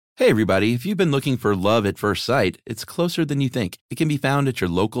Hey everybody, if you've been looking for love at first sight, it's closer than you think. It can be found at your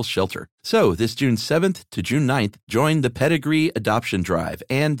local shelter. So this June 7th to June 9th, join the Pedigree Adoption Drive,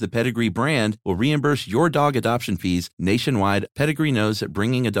 and the Pedigree brand will reimburse your dog adoption fees nationwide. Pedigree knows that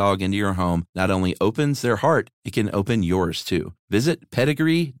bringing a dog into your home not only opens their heart, it can open yours too. Visit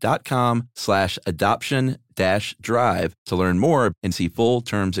pedigree.com/adoption-drive to learn more and see full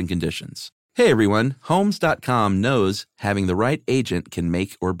terms and conditions. Hey everyone, Homes.com knows having the right agent can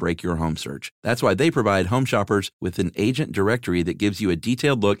make or break your home search. That's why they provide home shoppers with an agent directory that gives you a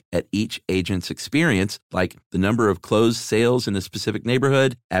detailed look at each agent's experience, like the number of closed sales in a specific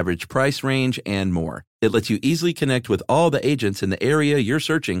neighborhood, average price range, and more. It lets you easily connect with all the agents in the area you're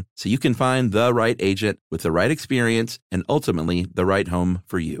searching so you can find the right agent with the right experience and ultimately the right home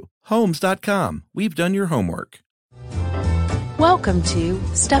for you. Homes.com. We've done your homework. Welcome to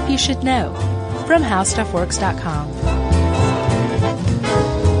Stuff You Should Know from HowStuffWorks.com.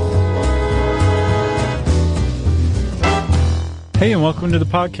 Hey, and welcome to the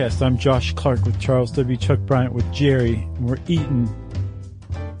podcast. I'm Josh Clark with Charles W. Chuck Bryant with Jerry, and we're eating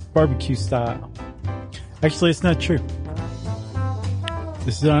barbecue style. Actually, it's not true.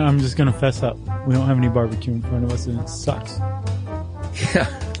 I'm just going to fess up. We don't have any barbecue in front of us, and it sucks. Yeah,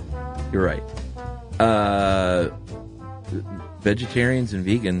 you're right. Vegetarians and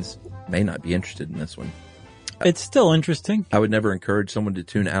vegans may not be interested in this one. It's still interesting. I would never encourage someone to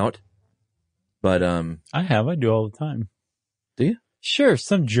tune out, but I do all the time. Do you? Sure.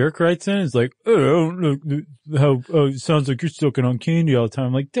 Some jerk writes in, is like, oh, look how it sounds like you're sucking on candy all the time.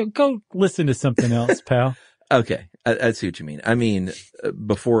 I'm like, go listen to something else, pal. Okay, I see what you mean. I mean,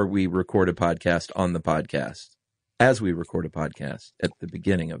 before we record a podcast on the podcast, as we record a podcast at the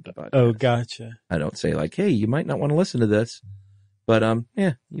beginning of the podcast. Oh, gotcha. I don't say like, hey, you might not want to listen to this. But,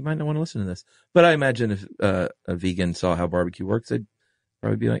 yeah, you might not want to listen to this. But I imagine if a vegan saw how barbecue works, they'd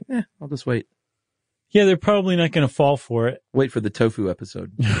probably be like, I'll just wait. Yeah, they're probably not going to fall for it. Wait for the tofu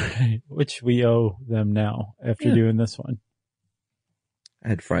episode. Which we owe them now after doing this one. I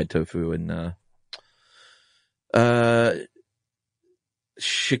had fried tofu in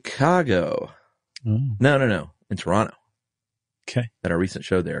Chicago. Oh. No. In Toronto. Okay. At our recent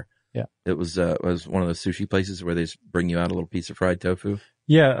show there. Yeah. It was one of those sushi places where they just bring you out a little piece of fried tofu.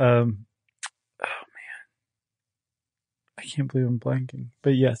 Yeah. Oh man. I can't believe I'm blanking.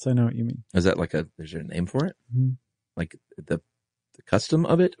 But yes, I know what you mean. Is that like is there a name for it? Mm-hmm. Like the custom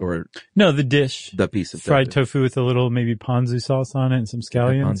of it, or? No, the dish. The piece of fried tofu with a little maybe ponzu sauce on it and some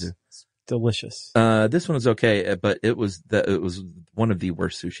scallions. Ponzu. It's delicious. This one was okay, but it was one of the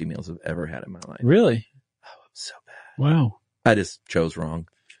worst sushi meals I've ever had in my life. Really? Oh, it was so bad. Wow. I just chose wrong.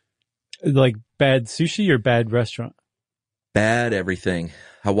 Like bad sushi or bad restaurant? Bad everything.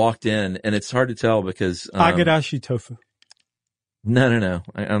 I walked in, and it's hard to tell because Agadashi tofu. No.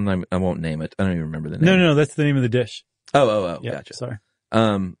 I won't name it. I don't even remember the name. No, that's the name of the dish. Oh, yeah, gotcha. Sorry.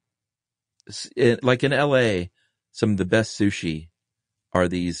 Like in LA, some of the best sushi are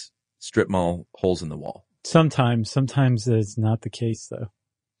these strip mall holes in the wall. Sometimes it's not the case though.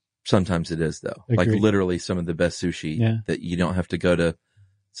 Sometimes it is though. Agreed. Like literally some of the best sushi that you don't have to go to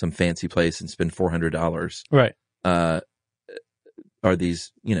some fancy place and spend $400. Right. Are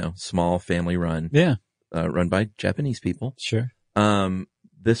these, small family run. Yeah. Run by Japanese people. Sure.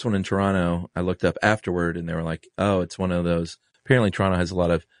 This one in Toronto, I looked up afterward and they were like, oh, it's one of those. Apparently Toronto has a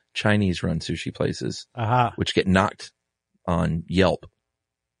lot of Chinese run sushi places, which get knocked on Yelp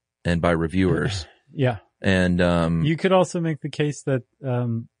and by reviewers. Yeah. And, you could also make the case that,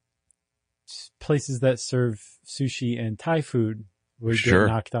 places that serve sushi and Thai food would get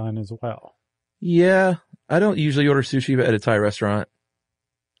knocked on as well. Yeah. I don't usually order sushi at a Thai restaurant.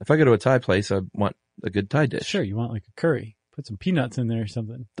 If I go to a Thai place, I want a good Thai dish. Sure. You want like a curry. Put some peanuts in there or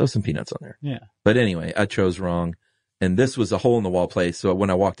something. Throw some peanuts on there. Yeah. But anyway, I chose wrong. And this was a hole in the wall place. So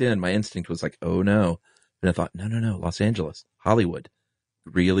when I walked in, my instinct was like, oh no. And I thought, no, Los Angeles, Hollywood,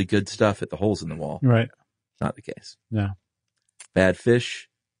 really good stuff at the holes in the wall. Right. Not the case. No. Bad fish,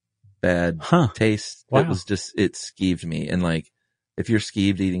 bad taste. Wow. It was just, it skeeved me. And like, if you're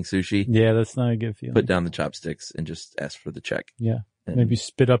skeeved eating sushi, yeah, that's not a good feeling. Put down the chopsticks and just ask for the check. Yeah. Maybe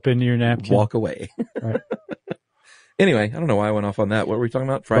spit up into your napkin. Walk away. Right. Anyway, I don't know why I went off on that. What were we talking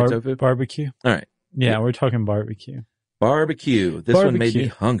about? Fried tofu? Barbecue. All right. Yeah, we're talking barbecue. Barbecue. This one made me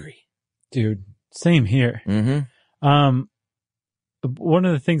hungry. Dude, same here. Mm-hmm. One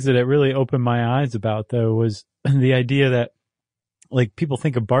of the things that it really opened my eyes about, though, was the idea that, like, people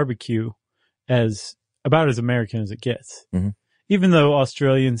think of barbecue as about as American as it gets. Mm-hmm. Even though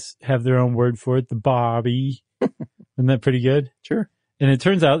Australians have their own word for it, the barbie. Isn't that pretty good? Sure. And it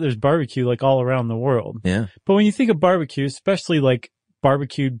turns out there's barbecue like all around the world. Yeah. But when you think of barbecue, especially like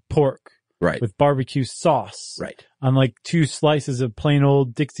barbecued pork Right. with barbecue sauce Right. on like 2 slices of plain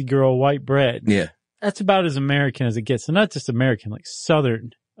old Dixie Girl white bread. Yeah. That's about as American as it gets. And not just American, like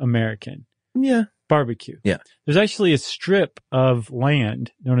Southern American Yeah. barbecue. Yeah. There's actually a strip of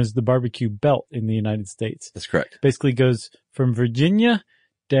land known as the barbecue belt in the United States. That's correct. Basically goes from Virginia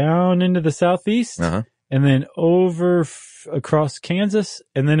down into the southeast Uh-huh. and then over across Kansas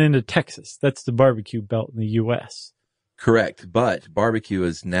and then into Texas. That's the barbecue belt in the U.S. Correct. But barbecue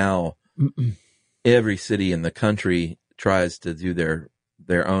is now every city in the country tries to do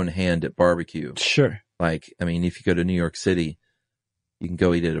their own hand at barbecue. Sure. Like, I mean, if you go to New York City, you can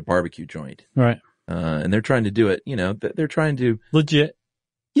go eat at a barbecue joint. Right. And they're trying to do it, they're trying to, Legit.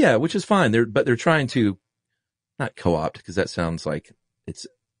 yeah, which is fine. They're trying to not co-opt because that sounds like it's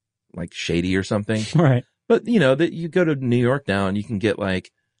like shady or something. Right. But that you go to New York now and you can get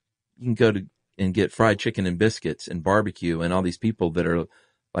and get fried chicken and biscuits and barbecue and all these people that are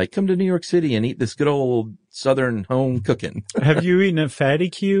like, come to New York City and eat this good old Southern home cooking. Have you eaten at Fatty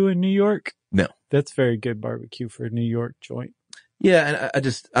Q in New York? No. That's very good barbecue for a New York joint. Yeah.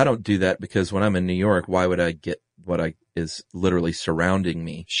 And I don't do that because when I'm in New York, why would I get what is literally surrounding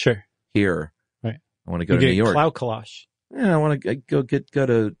me Sure. here? Right. I want to go to New York. Cloud Kalash. Yeah. I want to go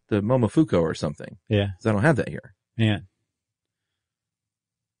to the Momofuku or something. Yeah. Cause I don't have that here. Man.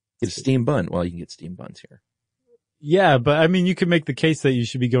 Get a steam bun. Well, you can get steam buns here. Yeah, but I mean, you could make the case that you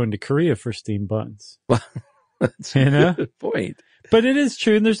should be going to Korea for steam buns. Well, that's You know? a good point. But it is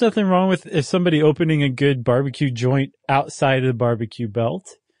true, and there's nothing wrong with if somebody opening a good barbecue joint outside of the barbecue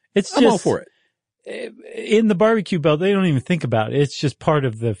belt. It's I'm all for it. In the barbecue belt, they don't even think about it. It's just part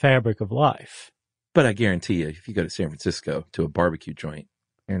of the fabric of life. But I guarantee you, if you go to San Francisco to a barbecue joint,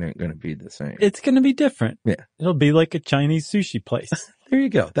 it ain't going to be the same. It's going to be different. Yeah. It'll be like a Chinese sushi place. There you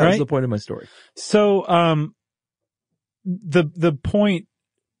go. That was Right? the point of my story. So, the point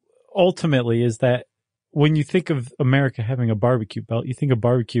ultimately is that when you think of America having a barbecue belt, you think of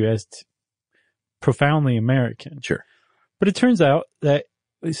barbecue as profoundly American. Sure. But it turns out that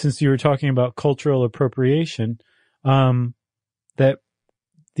since you were talking about cultural appropriation, that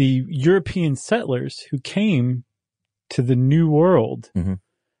the European settlers who came to the New World,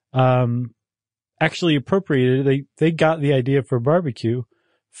 actually appropriated, they got the idea for barbecue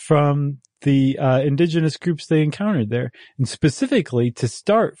from the indigenous groups they encountered there. And specifically to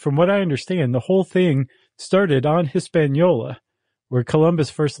start, from what I understand, the whole thing started on Hispaniola, where Columbus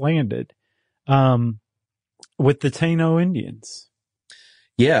first landed, with the Taino Indians.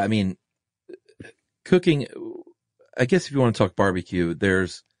 Yeah. I mean, cooking, I guess if you want to talk barbecue,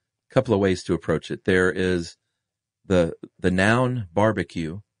 there's a couple of ways to approach it. There is the noun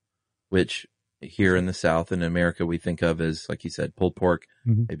barbecue, which here in the South in America, we think of as, like you said, pulled pork,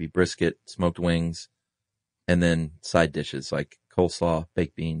 maybe brisket, smoked wings, and then side dishes like coleslaw,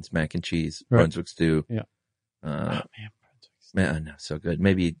 baked beans, mac and cheese, Brunswick stew. Yeah. Man, I know, so good.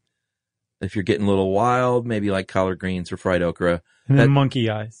 Maybe if you're getting a little wild, maybe like collard greens or fried okra. And then monkey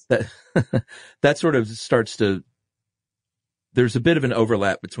eyes. That sort of starts to, there's a bit of an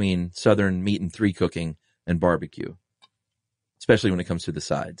overlap between Southern meat and three cooking and barbecue, especially when it comes to the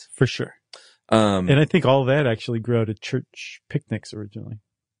sides. For sure. And I think all of that actually grew out of church picnics originally.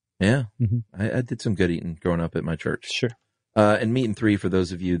 Yeah. I did some good eating growing up at my church. Sure. And meat and three, for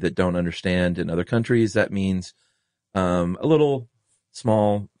those of you that don't understand, in other countries, that means a little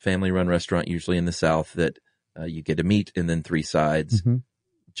small family run restaurant, usually in the South, that you get a meat and then three sides,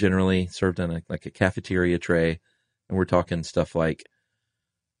 generally served on like a cafeteria tray. And we're talking stuff like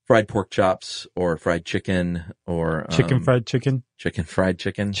fried pork chops or fried chicken or fried chicken, chicken fried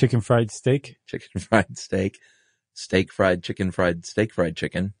chicken, chicken fried steak, chicken fried steak, steak fried chicken, fried steak fried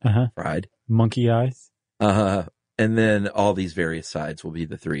chicken, fried monkey eyes. And then all these various sides will be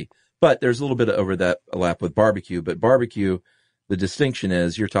the three. But there's a little bit of overlap with barbecue. But barbecue, the distinction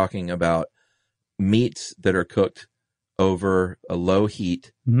is you're talking about meats that are cooked over a low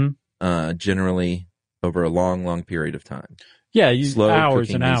heat, generally over a long, long period of time. Yeah, you Slow hours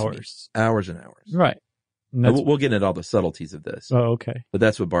cooking and these hours. meats. Hours and hours. Right. We'll get into all the subtleties of this. Oh, okay. But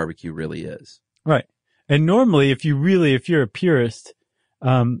that's what barbecue really is. Right. And normally, if you're a purist,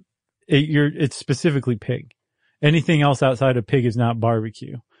 it's specifically pig. Anything else outside of pig is not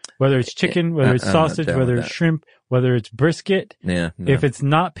barbecue. Whether it's chicken, whether it's sausage, whether it's shrimp, whether it's brisket. Yeah. No. If it's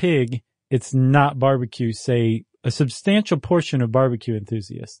not pig, it's not barbecue, say a substantial portion of barbecue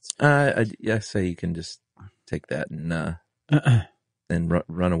enthusiasts. I say you can just take that and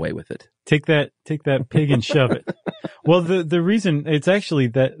run away with it. Take that pig and shove it. Well, the reason it's actually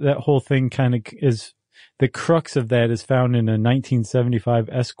that whole thing kind of is the crux of that is found in a 1975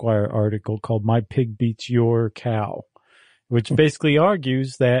 Esquire article called "My Pig Beats Your Cow," which basically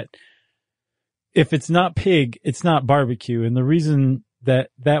argues that if it's not pig, it's not barbecue. And the reason that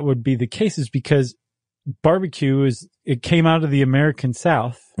that would be the case is because barbecue it came out of the American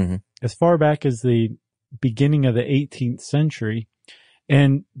South as far back as the beginning of the 18th century.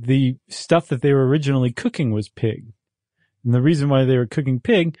 And the stuff that they were originally cooking was pig. And the reason why they were cooking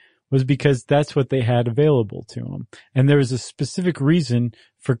pig was because that's what they had available to them. And there was a specific reason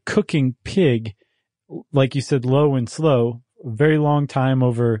for cooking pig, like you said, low and slow, a very long time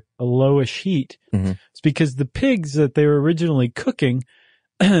over a lowish heat. It's because the pigs that they were originally cooking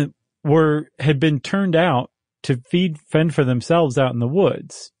had been turned out to fend for themselves out in the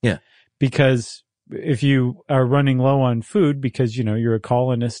woods. Yeah. Because if you are running low on food because, you're a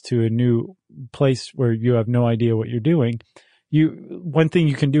colonist to a new place where you have no idea what you're doing, one thing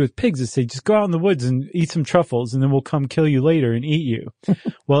you can do with pigs is say, just go out in the woods and eat some truffles and then we'll come kill you later and eat you.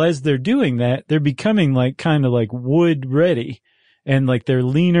 Well, as they're doing that, they're becoming kind of like wood ready and they're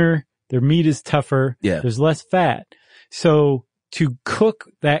leaner. Their meat is tougher. Yeah. There's less fat. So to cook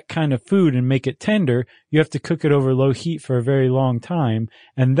that kind of food and make it tender, you have to cook it over low heat for a very long time.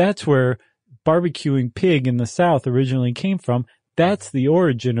 And that's where barbecuing pig in the South originally came from. That's the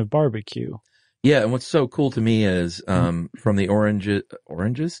origin of barbecue. Yeah, and what's so cool to me is from the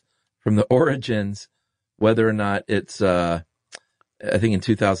origins, whether or not it's I think in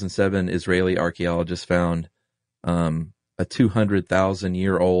 2007 Israeli archaeologists found a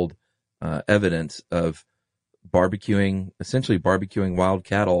 200,000-year-old evidence of essentially barbecuing wild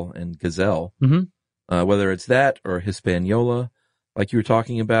cattle and gazelle. Whether it's that or Hispaniola, like you were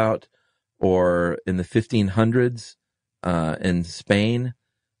talking about, or in the 1500s in Spain,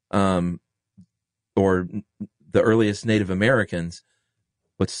 or the earliest Native Americans.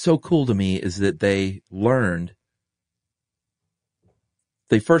 What's so cool to me is that they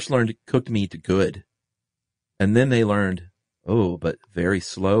first learned cooked meat good, and then they learned, but very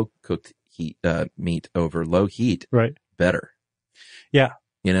slow cooked meat over low heat, right? Better. Yeah.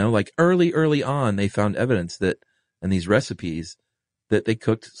 Early on, they found evidence that in these recipes that they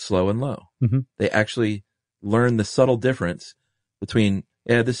cooked slow and low. They actually learned the subtle difference between,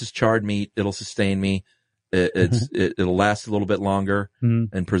 this is charred meat. It'll sustain me. It'll last a little bit longer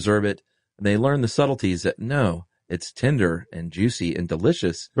and preserve it. And they learn the subtleties that no, it's tender and juicy and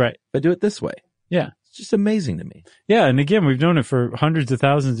delicious. Right. But do it this way. Yeah. It's just amazing to me. Yeah. And again, we've known it for hundreds of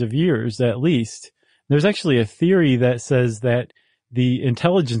thousands of years, at least. There's actually a theory that says that the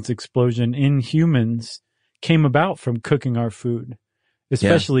intelligence explosion in humans came about from cooking our food,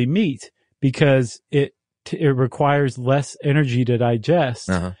 especially meat, because it requires less energy to digest,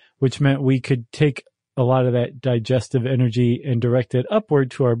 which meant we could take a lot of that digestive energy and direct it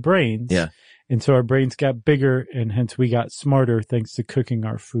upward to our brains. Yeah. And so our brains got bigger and hence we got smarter thanks to cooking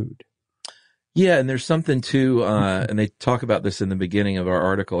our food. Yeah. And there's something too, and they talk about this in the beginning of our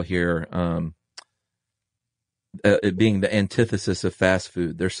article here, it being the antithesis of fast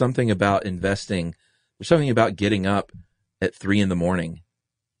food. There's something about investing. There's something about getting up at 3 a.m.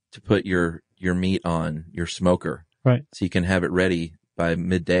 to put your meat on your smoker. Right. So you can have it ready by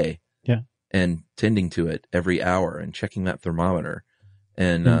midday. Yeah. And tending to it every hour and checking that thermometer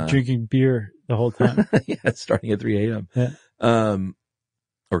and drinking beer the whole time. Yeah. Starting at 3 a.m. Yeah.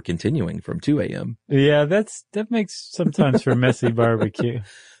 Or continuing from 2 a.m. Yeah. That makes sometimes for messy barbecue.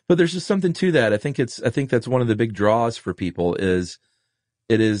 But there's just something to that. I think that's one of the big draws for people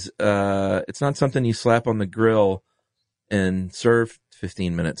it's not something you slap on the grill and serve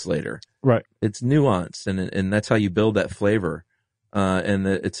 15 minutes later. Right. It's nuanced and that's how you build that flavor. And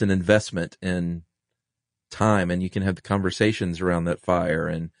it's an investment in time and you can have the conversations around that fire.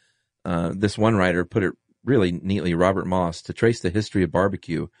 And, this one writer put it really neatly, Robert Moss, to trace the history of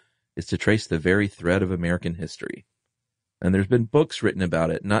barbecue is to trace the very thread of American history. And there's been books written about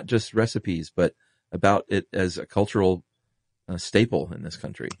it, not just recipes, but about it as a cultural staple in this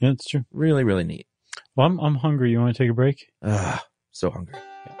country. Yeah, it's true. Really, really neat. Well, I'm hungry. You want to take a break? So hungry.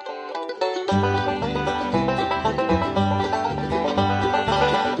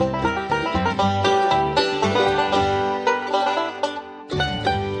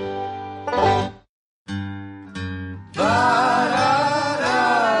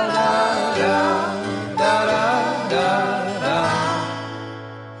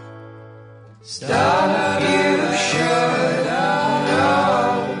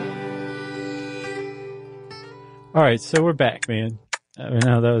 All right, so we're back, man.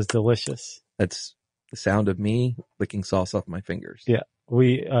 Now that was delicious. That's the sound of me licking sauce off my fingers. Yeah,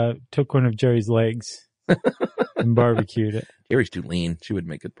 we took one of Jerry's legs and barbecued it. Jerry's too lean. She would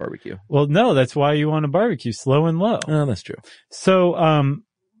make good barbecue. Well, no, that's why you want to barbecue slow and low. Oh, that's true. So,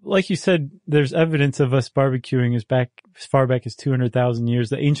 like you said, there's evidence of us barbecuing as far back as 200,000 years.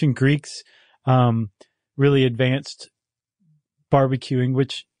 The ancient Greeks, really advanced barbecuing,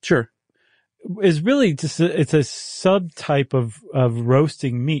 which Sure. is really just it's a subtype of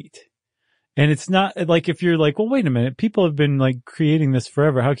roasting meat. And it's not like, if you're like, well, wait a minute, people have been like creating this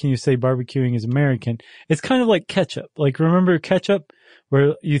forever. How can you say barbecuing is American? It's kind of like ketchup. Like, remember ketchup,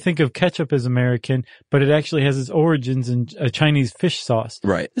 where you think of ketchup as American, but it actually has its origins in a Chinese fish sauce.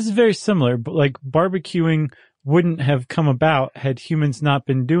 Right. This is very similar, but like barbecuing wouldn't have come about had humans not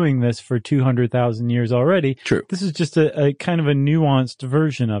been doing this for 200,000 years already. True. This is just a kind of a nuanced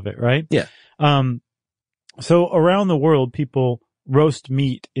version of it, right? Yeah. So around the world, people roast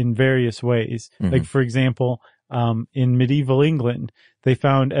meat in various ways. Mm-hmm. Like, for example, in medieval England, they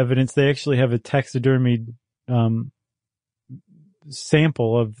found evidence. They actually have a taxidermied,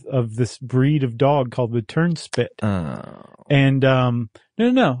 sample of this breed of dog called the turnspit. Oh. And,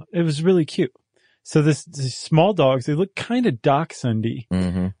 no, it was really cute. So these small dogs, they look kind of dachshundy,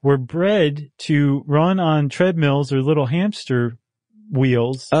 Mm-hmm. were bred to run on treadmills or little hamster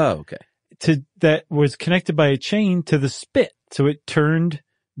wheels. Oh, okay. That was connected by a chain to the spit. So it turned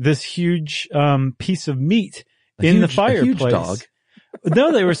this huge, piece of meat in the fireplace. A huge dog.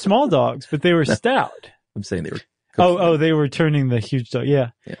 No, they were small dogs, but they were stout. I'm saying they were. Oh, they were turning the huge dog. Yeah.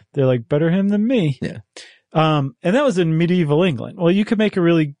 They're like, better him than me. Yeah. And that was in medieval England. Well, you could make a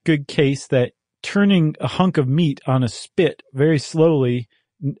really good case that turning a hunk of meat on a spit very slowly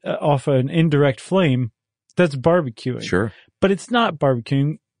off an indirect flame, that's barbecuing. Sure. But it's not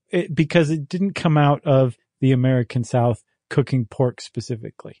barbecuing because it didn't come out of the American South cooking pork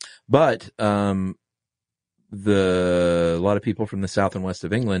specifically. But a lot of people from the south and west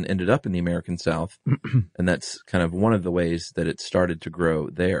of England ended up in the American South, and that's kind of one of the ways that it started to grow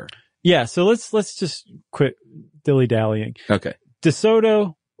there. Yeah, so let's just quit dilly-dallying. Okay.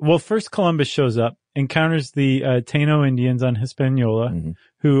 DeSoto, well, first Columbus shows up, encounters the Taino Indians on Hispaniola, Mm-hmm.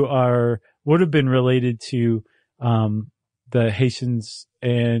 who would have been related to the Haitians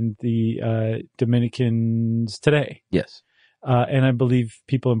and the Dominicans today. Yes. And I believe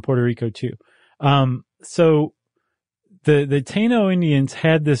people in Puerto Rico too. So the Taino Indians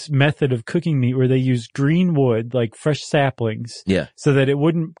had this method of cooking meat where they used green wood, like fresh saplings, Yeah. so that it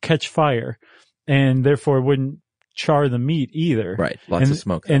wouldn't catch fire and therefore wouldn't char the meat either. Right. Lots of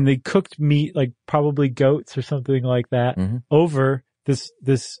smoke. And they cooked meat, like probably goats or something like that, Mm-hmm. over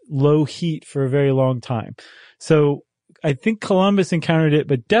this low heat for a very long time. So I think Columbus encountered it,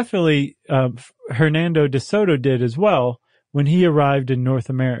 but definitely Hernando de Soto did as well when he arrived in North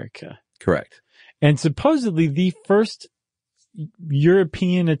America. Correct. And supposedly the first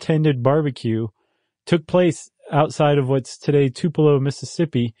European attended barbecue took place outside of what's today Tupelo,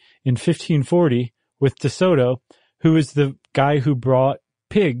 Mississippi in 1540 with De Soto, who is the guy who brought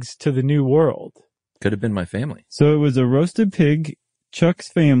pigs to the New World. Could have been my family. So it was a roasted pig, Chuck's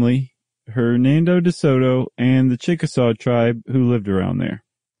family, Hernando de Soto, and the Chickasaw tribe who lived around there.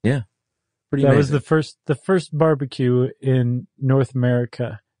 Yeah. Pretty That amazing. was the first barbecue in North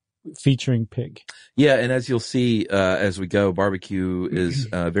America featuring pig. Yeah, and as you'll see as we go, barbecue is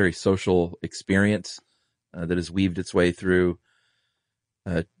a very social experience that has weaved its way through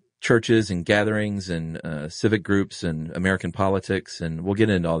churches and gatherings and civic groups and American politics, and we'll get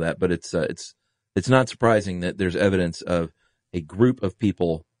into all that. But it's not surprising that there's evidence of a group of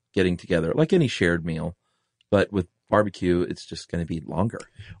people getting together, like any shared meal, but with barbecue, it's just going to be longer.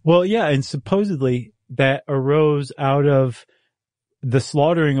 Well, yeah, and supposedly that arose out of the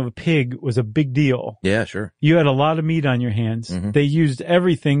slaughtering of a pig was a big deal. Yeah, sure. You had a lot of meat on your hands. Mm-hmm. They used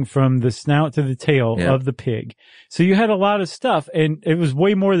everything from the snout to the tail of the pig. So you had a lot of stuff, and it was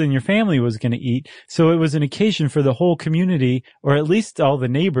way more than your family was going to eat. So it was an occasion for the whole community, or at least all the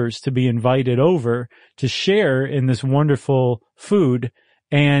neighbors, to be invited over to share in this wonderful food.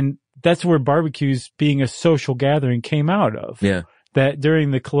 And that's where barbecues, being a social gathering, came out of. Yeah. That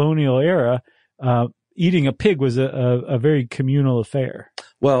during the colonial era, eating a pig was a very communal affair.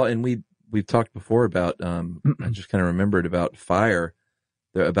 Well, and we've talked before about, I just kind of remembered about fire,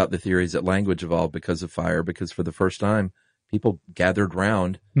 about the theories that language evolved because of fire, because for the first time, people gathered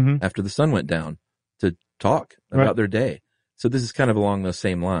round after the sun went down to talk about their day. So this is kind of along those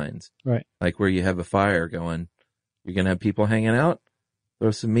same lines. Right. Like where you have a fire going, you're going to have people hanging out,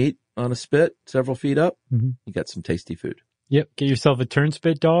 throw some meat on a spit several feet up, you got some tasty food. Yep. Get yourself a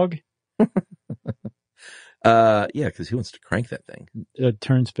turnspit dog. Yeah, because who wants to crank that thing? A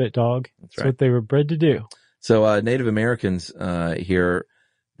turnspit dog. That's right. what they were bred to do. So Native Americans here,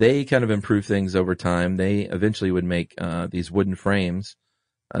 they kind of improved things over time. They eventually would make these wooden frames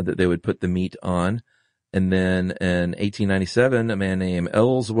that they would put the meat on. And then in 1897, a man named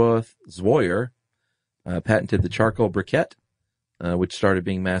Ellsworth Zwoyer patented the charcoal briquette, which started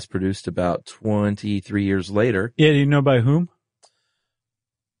being mass-produced about 23 years later. Yeah, do you know by whom?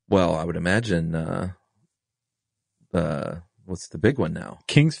 Well, I would imagine, what's the big one now?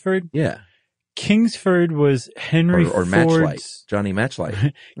 Kingsford? Yeah. Kingsford was Henry or Ford's... Matchlight. Johnny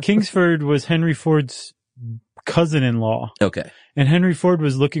Matchlight. Kingsford was Henry Ford's cousin-in-law. Okay. And Henry Ford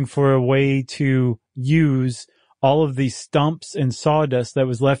was looking for a way to use all of these stumps and sawdust that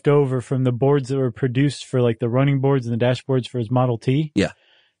was left over from the boards that were produced for like the running boards and the dashboards for his Model T. Yeah.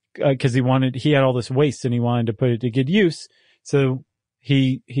 Cause he had all this waste and he wanted to put it to good use. So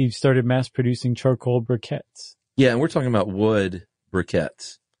he started mass producing charcoal briquettes. Yeah. And we're talking about wood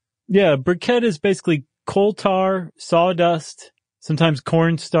briquettes. Yeah. Briquette is basically coal tar, sawdust, sometimes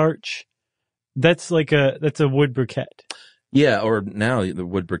cornstarch. That's a wood briquette. Yeah. Or now the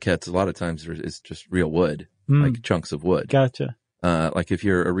wood briquettes, a lot of times is just real wood, like chunks of wood. Gotcha. Like if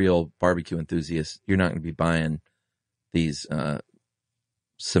you're a real barbecue enthusiast, you're not going to be buying these,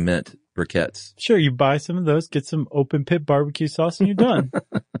 cement briquettes. Sure, you buy some of those, get some open pit barbecue sauce, and you're done.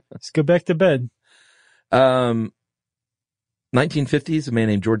 Just go back to bed. 1950s, a man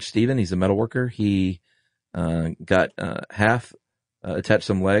named George Stephen, he's a metal worker. He got attached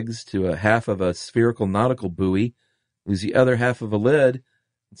some legs to a half of a spherical nautical buoy, used the other half of a lid,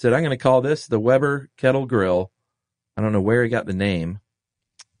 and said, I'm going to call this the Weber Kettle Grill. I don't know where he got the name.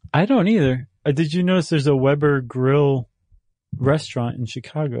 I don't either. Did you notice there's a Weber Grill restaurant in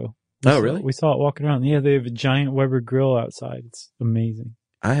Chicago? Really? We saw it walking around. Yeah, they have a giant Weber grill outside. It's amazing.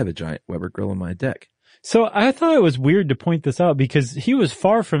 I have a giant Weber grill on my deck. So I thought it was weird to point this out because he was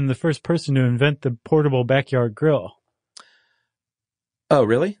far from the first person to invent the portable backyard grill. Oh,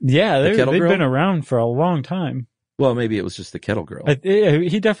 really? Yeah, they've grill? been around for a long time. Well, maybe it was just the kettle grill.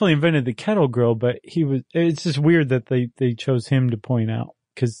 He definitely invented the kettle grill, but it's just weird that they chose him to point out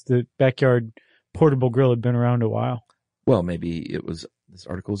because the backyard portable grill had been around a while. Well, maybe this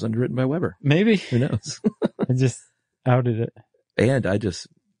article was underwritten by Weber. Maybe. Who knows? I just outed it. And I just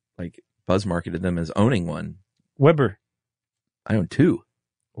buzz marketed them as owning one. Weber. I own two.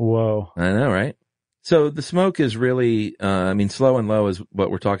 Whoa. I know, right? So the smoke is really, slow and low is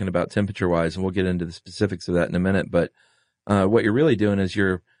what we're talking about temperature wise, and we'll get into the specifics of that in a minute. But, what you're really doing is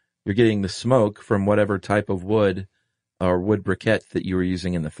you're getting the smoke from whatever type of wood or wood briquette that you were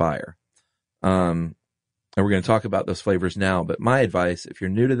using in the fire. And we're going to talk about those flavors now. But my advice, if you're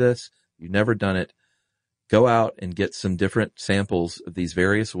new to this, you've never done it, go out and get some different samples of these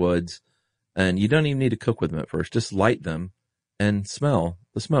various woods. And you don't even need to cook with them at first. Just light them and smell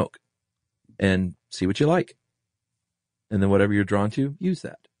the smoke and see what you like. And then whatever you're drawn to, use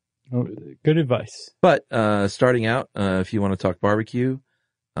that. Oh, good advice. But starting out, if you want to talk barbecue,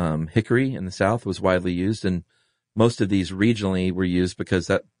 hickory in the South was widely used. And most of these regionally were used because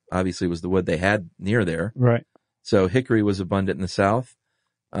that obviously was the wood they had near there. Right. So hickory was abundant in the South,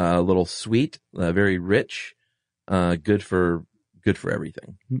 a little sweet, very rich, good for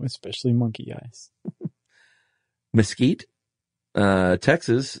everything. Especially monkey eyes. Mesquite,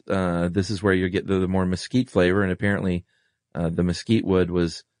 Texas, this is where you get the more mesquite flavor. And apparently, the mesquite wood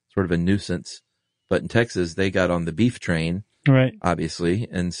was sort of a nuisance, but in Texas, they got on the beef train, right? Obviously,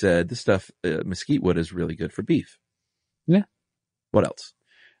 and said this stuff, mesquite wood is really good for beef. Yeah. What else?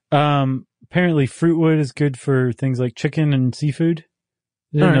 Apparently fruit wood is good for things like chicken and seafood.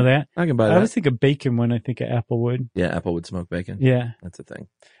 Didn't know that. I can buy that. I always think of bacon when I think of applewood. Yeah, applewood smoked bacon. Yeah. That's a thing.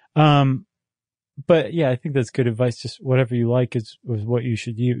 But yeah, I think that's good advice. Just whatever you like is what you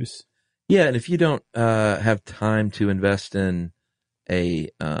should use. Yeah, and if you don't have time to invest in a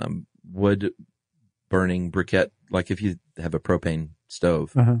wood burning briquette, like if you have a propane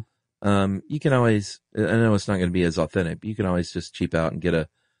stove, you can always, I know it's not going to be as authentic, but you can always just cheap out and get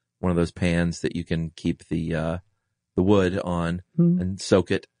one of those pans that you can keep the wood on and soak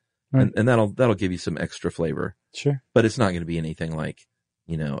it. Right. And that'll give you some extra flavor. Sure. But it's not going to be anything like,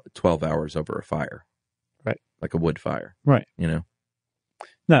 12 hours over a fire. Right. Like a wood fire. Right. No.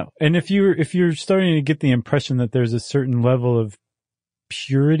 And if you're starting to get the impression that there's a certain level of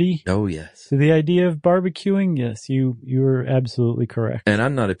purity. Oh, yes. To the idea of barbecuing, yes, you're absolutely correct. And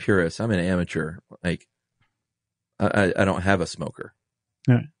I'm not a purist. I'm an amateur. Like, I don't have a smoker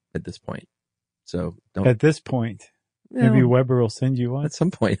at this point. So don't. At this point, maybe Weber will send you one. At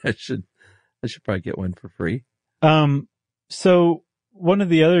some point, I should probably get one for free. So one of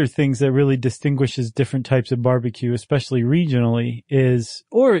the other things that really distinguishes different types of barbecue, especially regionally, is,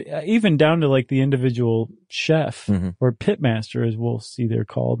 or even down to like the individual chef or pitmaster, as we'll see they're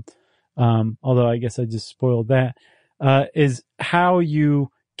called. Although I guess I just spoiled that, is how you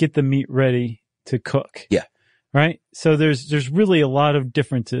get the meat ready to cook. Yeah. Right. So there's really a lot of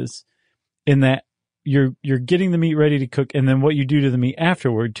differences in that you're getting the meat ready to cook, and then what you do to the meat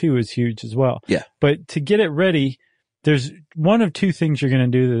afterward too is huge as well. Yeah. But to get it ready, there's one of two things you're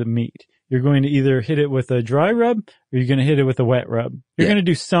going to do to the meat. You're going to either hit it with a dry rub or you're going to hit it with a wet rub. You're going to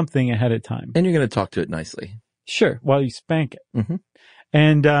do something ahead of time. And you're going to talk to it nicely. Sure. While you spank it. Mm-hmm.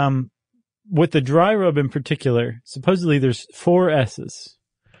 And, with the dry rub in particular, supposedly there's 4 S's.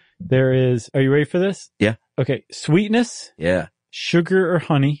 There is, are you ready for this? Yeah. Okay. Sweetness. Yeah. Sugar or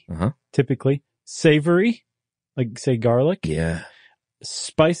honey. Uh-huh. Typically. Savory. Like say garlic. Yeah.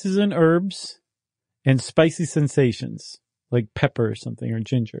 Spices and herbs. And spicy sensations. Like pepper or something or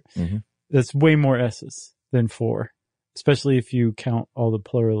ginger. Mm-hmm. That's way more S's than 4. Especially if you count all the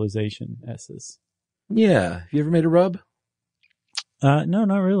pluralization S's. Yeah. Have you ever made a rub? No,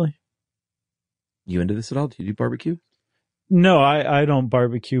 not really. You into this at all? Do you do barbecue? No, I don't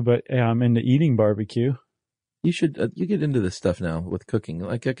barbecue, but I'm into eating barbecue. You should, you get into this stuff now with cooking.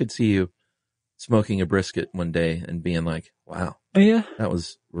 Like I could see you smoking a brisket one day and being like, wow, Yeah. that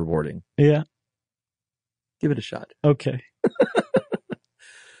was rewarding. Yeah. Give it a shot. Okay.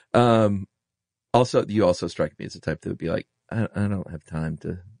 Also, you also strike me as the type that would be like, I don't have time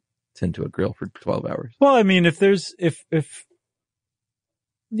to tend to a grill for 12 hours. Well, I mean, if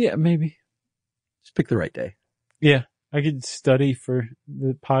yeah, maybe. Just pick the right day. Yeah. I could study for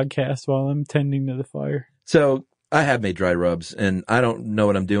the podcast while I'm tending to the fire. So I have made dry rubs and I don't know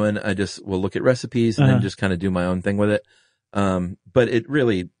what I'm doing. I just will look at recipes and then just kind of do my own thing with it. But it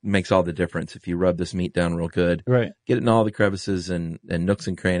really makes all the difference if you rub this meat down real good, Right. get it in all the crevices and nooks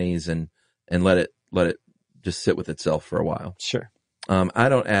and crannies and let it just sit with itself for a while. Sure. I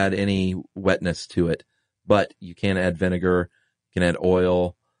don't add any wetness to it, but you can add vinegar, you can add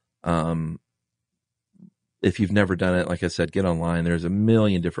oil. If you've never done it, like I said, get online. There's a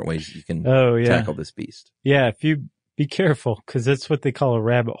million different ways you can tackle this beast. Yeah. If you be careful, because that's what they call a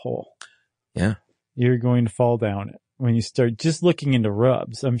rabbit hole. Yeah. You're going to fall down it when you start just looking into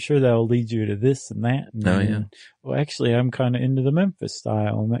rubs. I'm sure that'll lead you to this and that. And Oh, yeah. Well, actually, I'm kind of into the Memphis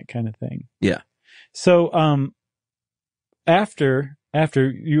style and that kind of thing. Yeah. So, after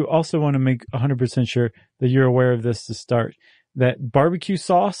you also want to make 100% sure that you're aware of this to start, that barbecue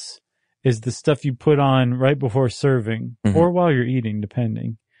sauce is the stuff you put on right before serving or while you're eating,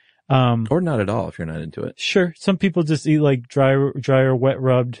 depending. Or not at all if you're not into it. Sure. Some people just eat like dry or wet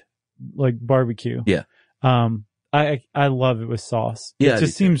rubbed, like barbecue. Yeah. I love it with sauce. Yeah, It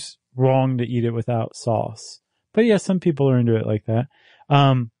just seems wrong to eat it without sauce. But yeah, some people are into it like that.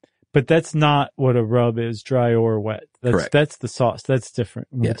 But that's not what a rub is, dry or wet. Correct. That's the sauce. That's different.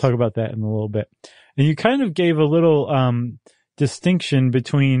 We'll talk about that in a little bit. And you kind of gave a little, distinction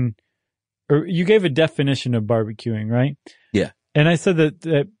between, or you gave a definition of barbecuing, right? Yeah. And I said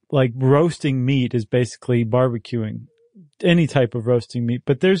that like roasting meat is basically barbecuing, any type of roasting meat,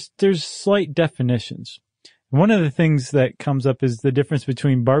 but there's slight definitions. One of the things that comes up is the difference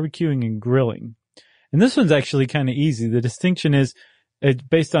between barbecuing and grilling. And this one's actually kind of easy. The distinction is it's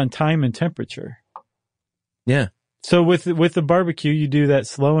based on time and temperature. Yeah. So with the barbecue, you do that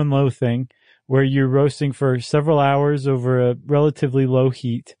slow and low thing where you're roasting for several hours over a relatively low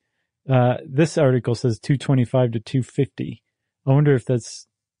heat. This article says 225 to 250. I wonder if that's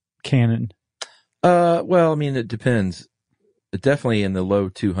canon. Well, I mean, it depends. Definitely in the low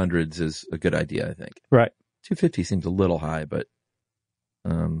 200s is a good idea, I think. Right. 250 seems a little high, but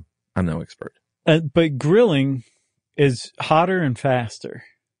I'm no expert. But grilling is hotter and faster.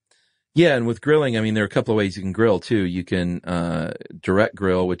 Yeah, and with grilling, I mean, there are a couple of ways you can grill too. You can direct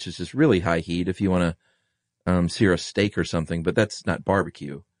grill, which is just really high heat if you want to sear a steak or something, but that's not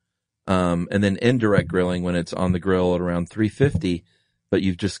barbecue. And then indirect grilling when it's on the grill at around 350, but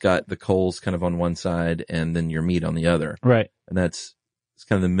you've just got the coals kind of on one side and then your meat on the other. Right. And it's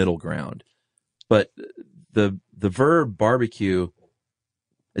kind of the middle ground. But the verb barbecue,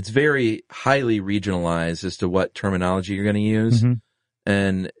 it's very highly regionalized as to what terminology you're going to use. Mm-hmm.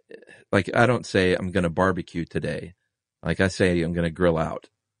 And like, I don't say I'm going to barbecue today. Like I say, I'm going to grill out.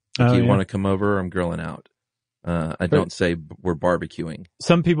 If you want to come over, I'm grilling out. I don't say we're barbecuing.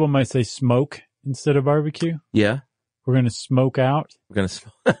 Some people might say smoke instead of barbecue. Yeah. We're going to smoke out. We're going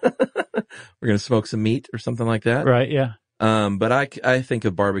to smoke some meat or something like that. Right. Yeah. But I think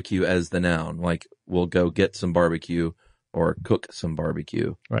of barbecue as the noun. Like we'll go get some barbecue or cook some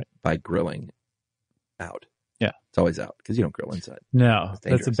barbecue by grilling out. Yeah. It's always out because you don't grill inside. No,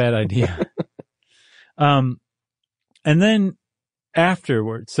 that's a bad idea. And then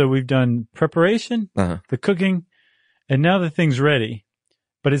afterwards, so we've done preparation, the cooking, and now the thing's ready,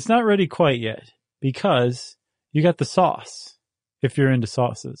 but it's not ready quite yet because you got the sauce if you're into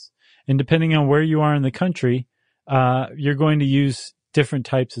sauces. And depending on where you are in the country, you're going to use different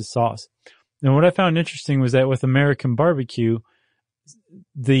types of sauce. And what I found interesting was that with American barbecue,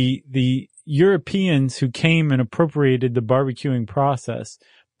 the Europeans who came and appropriated the barbecuing process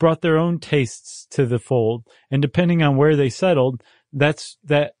brought their own tastes to the fold. And depending on where they settled,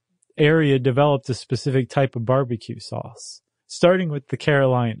 that area developed a specific type of barbecue sauce, starting with the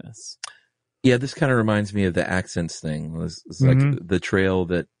Carolinas. Yeah, this kind of reminds me of the accents thing. It's like the trail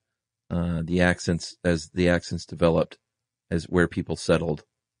that as the accents developed, as where people settled,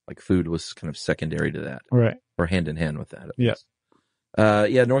 like food was kind of secondary to that. Right. Or hand in hand with that. Yeah.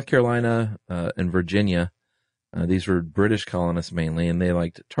 North Carolina and Virginia, these were British colonists mainly, and they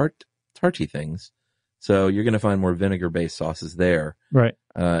liked tarty things. So you're going to find more vinegar-based sauces there. Right.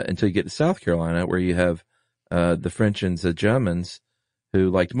 Until you get to South Carolina, where you have the French and the Germans who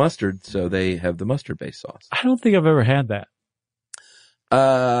liked mustard, so they have the mustard-based sauce. I don't think I've ever had that.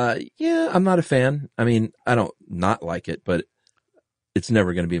 Yeah, I'm not a fan. I mean, I don't not like it, but it's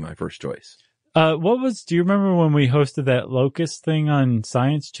never going to be my first choice. Do you remember when we hosted that locust thing on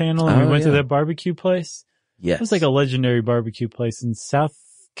Science Channel and we went to that barbecue place? Yes. It was like a legendary barbecue place in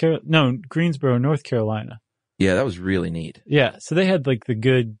Greensboro, North Carolina. Yeah, that was really neat. Yeah. So they had like the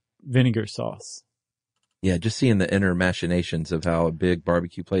good vinegar sauce. Yeah. Just seeing the inner machinations of how a big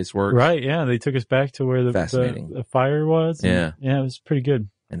barbecue place works. Right. Yeah. They took us back to where the fire was. Yeah. Yeah. It was pretty good.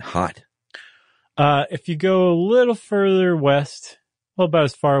 And hot. If you go a little further west, well, about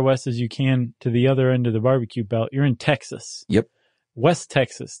as far west as you can to the other end of the barbecue belt, you're in Texas. Yep. West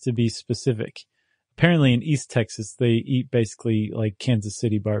Texas, to be specific. Apparently in East Texas, they eat basically like Kansas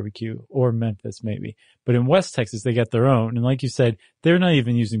City barbecue or Memphis maybe. But in West Texas, they got their own. And like you said, they're not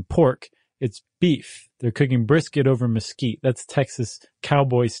even using pork. It's beef. They're cooking brisket over mesquite. That's Texas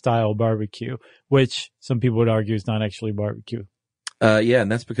cowboy style barbecue, which some people would argue is not actually barbecue. Yeah,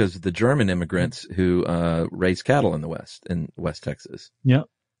 and that's because of the German immigrants who raised cattle in West Texas. Yep.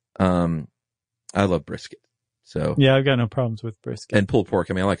 I love brisket. So yeah, I've got no problems with brisket. And pulled pork.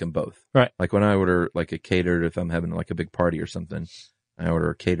 I mean, I like them both. Right. Like when I order like a catered, if I'm having like a big party or something, I order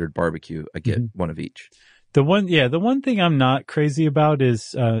a catered barbecue. I get one of each. The one thing I'm not crazy about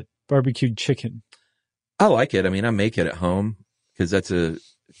is barbecued chicken. I like it. I mean, I make it at home because that's a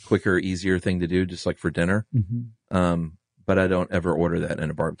quicker, easier thing to do, just like for dinner. Mm-hmm. But I don't ever order that in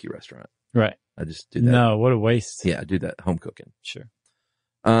a barbecue restaurant. Right. I just do that. No, what a waste. Yeah, I do that home cooking. Sure.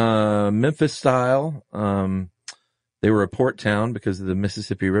 Memphis style. They were a port town because of the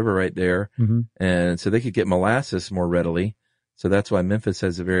Mississippi River right there. Mm-hmm. And so they could get molasses more readily. So that's why Memphis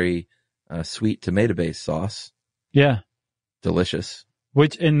has a very sweet tomato-based sauce. Yeah. Delicious.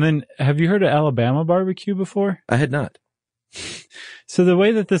 And then have you heard of Alabama barbecue before? I had not. So the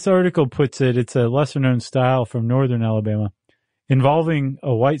way that this article puts it, it's a lesser known style from northern Alabama involving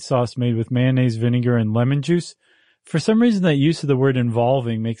a white sauce made with mayonnaise, vinegar, and lemon juice. For some reason, that use of the word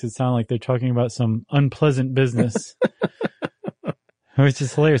involving makes it sound like they're talking about some unpleasant business, which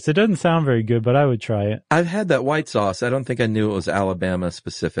is hilarious. It doesn't sound very good, but I would try it. I've had that white sauce. I don't think I knew it was Alabama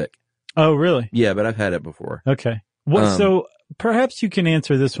specific. Oh, really? Yeah, but I've had it before. Okay. So perhaps you can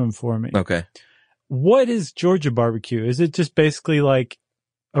answer this one for me. Okay. What is Georgia barbecue? Is it just basically like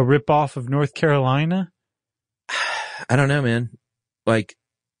a ripoff of North Carolina? I don't know, man. Like,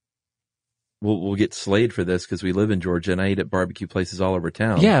 we'll get slayed for this because we live in Georgia and I eat at barbecue places all over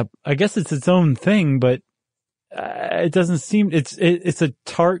town. Yeah, I guess it's its own thing, but it doesn't seem it's a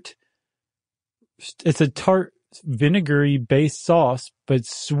tart vinegary based sauce, but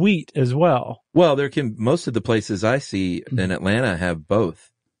sweet as well. Well, most of the places I see in Atlanta have both.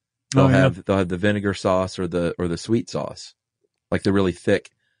 They'll have the vinegar sauce or the sweet sauce, like the really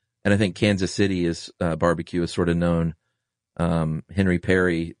thick. And I think Kansas City is barbecue is sort of known. Henry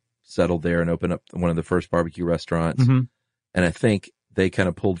Perry settled there and opened up one of the first barbecue restaurants. Mm-hmm. And I think they kind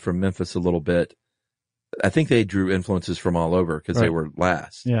of pulled from Memphis a little bit. I think they drew influences from all over because they were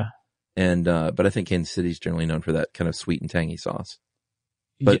last. Yeah. And, but I think Kansas City is generally known for that kind of sweet and tangy sauce.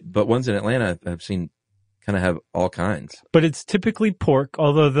 But ones in Atlanta I've seen kind of have all kinds. But it's typically pork,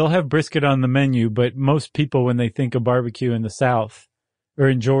 although they'll have brisket on the menu. But most people, when they think of barbecue in the South or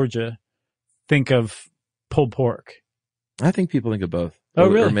in Georgia, think of pulled pork. I think people think of both. Oh,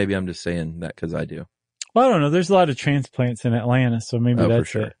 really? Or maybe I'm just saying that because I do. Well, I don't know. There's a lot of transplants in Atlanta, so maybe that's for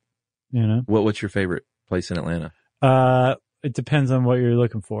sure. it. You know? What's your favorite place in Atlanta? It depends on what you're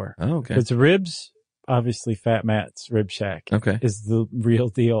looking for. Oh, okay. If it's ribs, obviously Fat Matt's Rib Shack is the real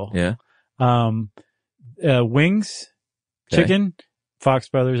deal. Yeah. Wings, chicken, Fox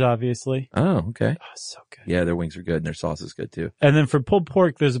Brothers, obviously. Oh, okay. Oh, so good. Yeah, their wings are good and their sauce is good too. And then for pulled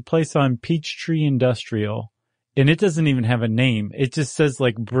pork, there's a place on Peachtree Industrial and it doesn't even have a name. It just says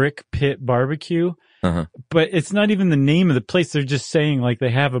like Brick Pit Barbecue. Uh-huh. But it's not even the name of the place. They're just saying like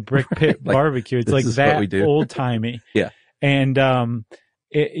they have a Brick Pit Like, barbecue. It's like that old timey. Yeah. And,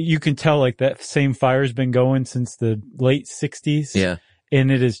 you can tell like that same fire's been going since the late 60s. Yeah. And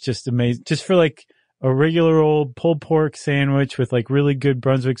it is just amazing. Just for like a regular old pulled pork sandwich with like really good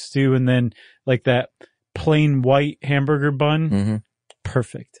Brunswick stew and then like that plain white hamburger bun. Mm-hmm.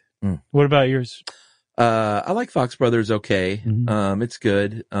 Perfect. Mm. What about yours? I like Fox Brothers okay. Mm-hmm. It's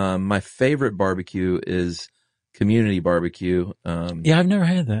good. My favorite barbecue is Community Barbecue. Yeah, I've never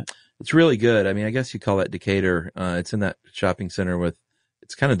had that. It's really good. I mean, I guess you call that Decatur. It's in that shopping center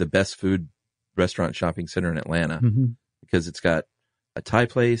it's kind of the best food restaurant shopping center in Atlanta because it's got a Thai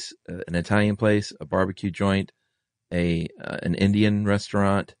place, an Italian place, a barbecue joint, an Indian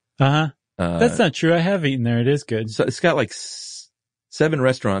restaurant. That's not true. I have eaten there. It is good. So it's got like 7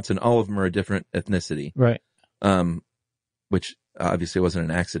 restaurants and all of them are a different ethnicity. Right. Which obviously wasn't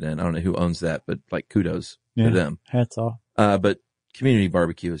an accident. I don't know who owns that, but like kudos to them. Hats off. But Community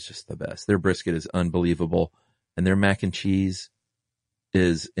Barbecue is just the best. Their brisket is unbelievable and their mac and cheese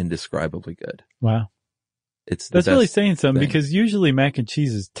is indescribably good. Wow. That's really saying something because usually mac and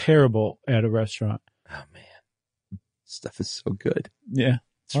cheese is terrible at a restaurant. Oh man. Stuff is so good. Yeah.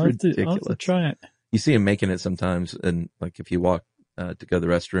 It's ridiculous. I'll have to try it. You see them making it sometimes. And like if you walk to go to the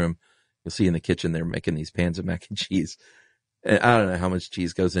restroom, you'll see in the kitchen, they're making these pans of mac and cheese. And I don't know how much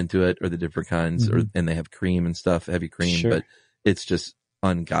cheese goes into it or the different kinds and they have cream and stuff, heavy cream, but it's just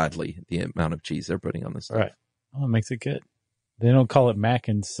ungodly the amount of cheese they're putting on this stuff. Right. Well, it makes it good. They don't call it mac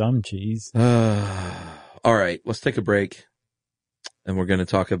and some cheese. All right, let's take a break, and we're going to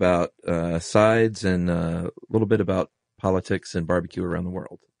talk about sides and a little bit about politics and barbecue around the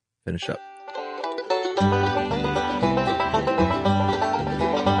world. Finish up.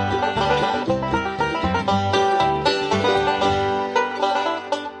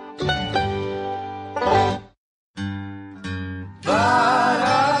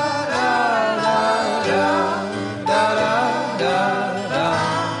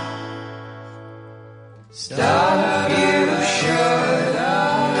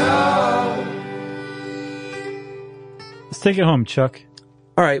 Take it home, Chuck.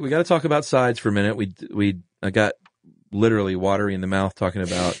 All right, we got to talk about sides for a minute. I got literally watery in the mouth talking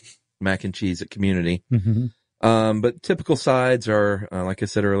about mac and cheese at Community. But typical sides are, like I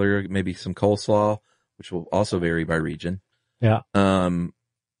said earlier, maybe some coleslaw, which will also vary by region. Yeah.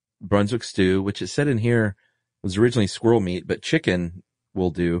 Brunswick stew, which is said in here was originally squirrel meat, but chicken will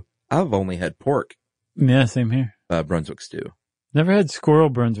do. I've only had pork. Yeah, same here. Brunswick stew. Never had squirrel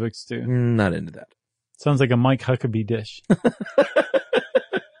Brunswick stew. Not into that. Sounds like a Mike Huckabee dish.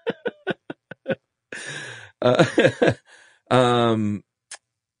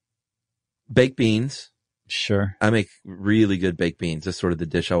 Baked beans. Sure. I make really good baked beans. That's sort of the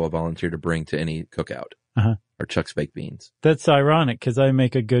dish I will volunteer to bring to any cookout. Or Chuck's baked beans. That's ironic because I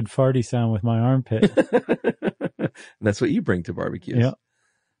make a good farty sound with my armpit. That's what you bring to barbecues. Yeah.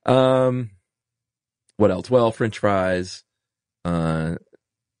 What else? Well, French fries.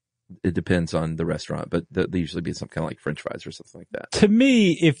 It depends on the restaurant, but they usually be some kind of like French fries or something like that. To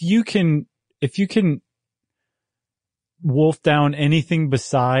me, if you can wolf down anything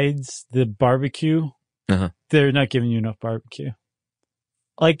besides the barbecue, they're not giving you enough barbecue.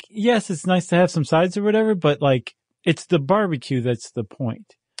 Like, yes, it's nice to have some sides or whatever, but like, it's the barbecue that's the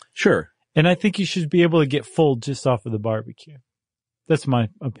point. Sure. And I think you should be able to get full just off of the barbecue. That's my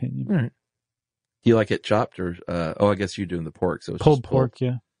opinion. All right. Do you like it chopped or, I guess you're doing the pork. So it's pulled just pork,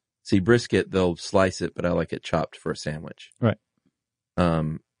 yeah. See, brisket, they'll slice it, but I like it chopped for a sandwich. Right.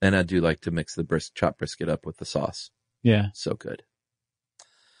 And I do like to mix the chopped brisket up with the sauce. Yeah. So good.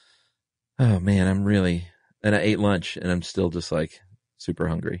 Oh man, and I ate lunch and I'm still just like super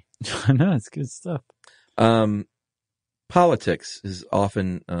hungry. I know, it's good stuff. Politics is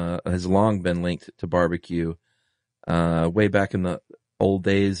often, has long been linked to barbecue. Way back in the old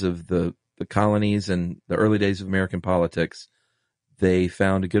days of the colonies and the early days of American politics, they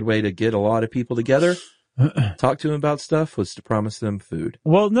found a good way to get a lot of people together, talk to them about stuff, was to promise them food.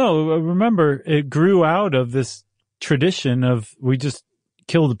 Well, no, remember, it grew out of this tradition of we just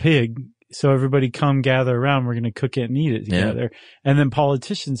killed a pig, so everybody come gather around, we're going to cook it and eat it together. Yeah. And then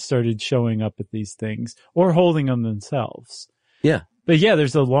politicians started showing up at these things or holding them themselves. Yeah. But yeah,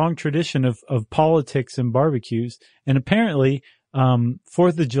 there's a long tradition of politics and barbecues. And apparently,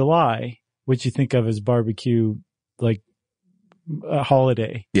 4th of July, which you think of as barbecue, like a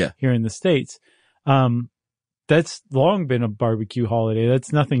holiday here in the States, that's long been a barbecue holiday.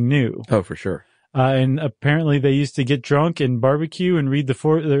 That's nothing new. Oh, for sure. And apparently they used to get drunk and barbecue and read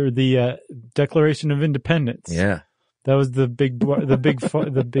the Declaration of Independence. Yeah. That was the big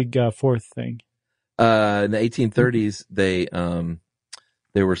fourth thing. In the 1830s,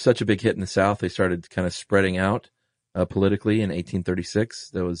 they were such a big hit in the South, they started kind of spreading out politically. In 1836,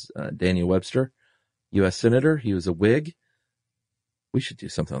 there was Daniel Webster, U.S. Senator. He was a Whig. We should do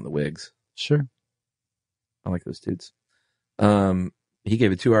something on the Whigs. Sure. I like those dudes. He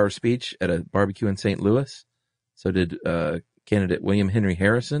gave a 2-hour speech at a barbecue in St. Louis. So did candidate William Henry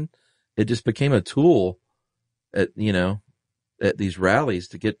Harrison. It just became a tool at these rallies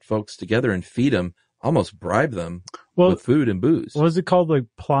to get folks together and feed them, almost bribe them with food and booze. What was it called? Like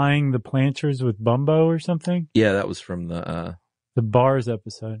plying the planters with Bumbo or something? Yeah, that was from the Bars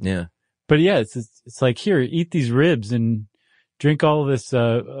episode. Yeah. But yeah, it's like, here, eat these ribs and drink all this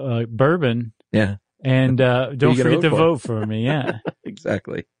bourbon. Yeah. And don't forget to vote for me. Yeah.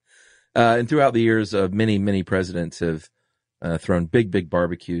 Exactly. And throughout the years, many, many presidents have thrown big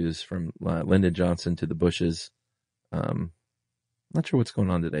barbecues, from Lyndon Johnson to the Bushes. Not sure what's going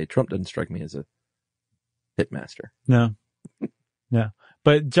on today. Trump doesn't strike me as a pitmaster. No.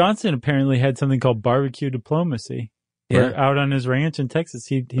 But Johnson apparently had something called barbecue diplomacy. Yeah. Out on his ranch in Texas,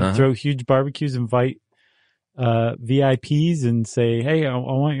 he'd throw huge barbecues, invite VIPs and say, hey, I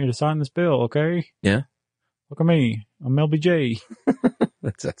want you to sign this bill, okay? Yeah. Look at me. I'm LBJ.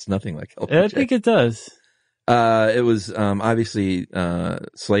 That's nothing like LBJ. I think it does. It was obviously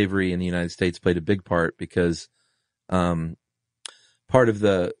slavery in the United States played a big part, because part of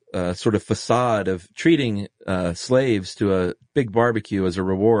the sort of facade of treating slaves to a big barbecue as a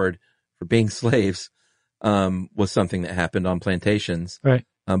reward for being slaves was something that happened on plantations. Right.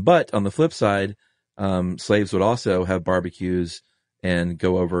 But on the flip side, slaves would also have barbecues and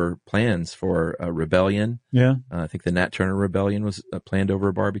go over plans for a rebellion. Yeah. I think the Nat Turner Rebellion was planned over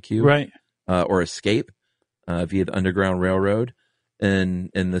a barbecue. Right. Or escape via the Underground Railroad. And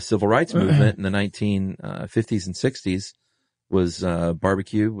in the Civil Rights Movement in the 1950s and 60s was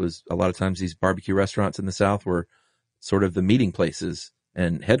barbecue. Was a lot of times these barbecue restaurants in the South were sort of the meeting places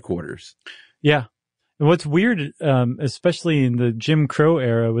and headquarters. Yeah. And what's weird, especially in the Jim Crow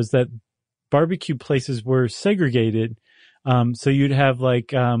era, was that barbecue places were segregated. So you'd have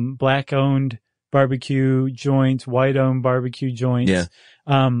like black owned barbecue joints, white owned barbecue joints. Yeah.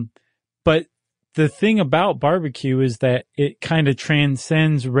 But the thing about barbecue is that it kind of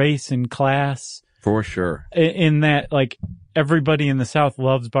transcends race and class. For sure. In that, like, everybody in the South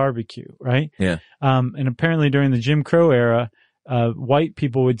loves barbecue, right? Yeah. And apparently during the Jim Crow era, white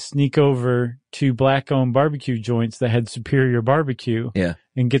people would sneak over to black owned barbecue joints that had superior barbecue. Yeah.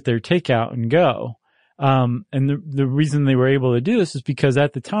 And get their takeout and go. And the reason they were able to do this is because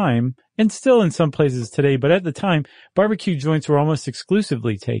at the time, and still in some places today, but at the time, barbecue joints were almost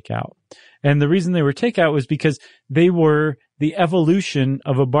exclusively takeout. And the reason they were takeout was because they were the evolution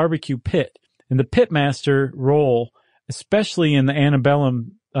of a barbecue pit. And the pitmaster role, especially in the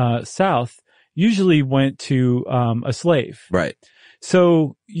antebellum South, usually went to a slave. Right.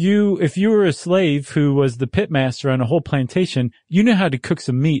 So if you were a slave who was the pitmaster on a whole plantation, you know how to cook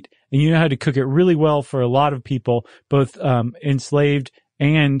some meat, and you know how to cook it really well for a lot of people, both enslaved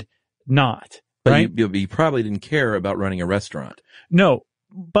and not. But right? you probably didn't care about running a restaurant. No,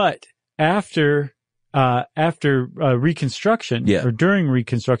 but after Reconstruction, or during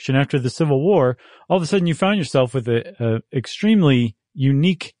Reconstruction, after the Civil War, all of a sudden you found yourself with a extremely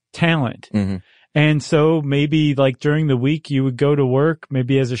unique talent. Mm-hmm. And so maybe like during the week you would go to work,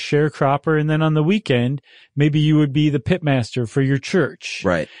 maybe as a sharecropper, and then on the weekend, maybe you would be the pitmaster for your church.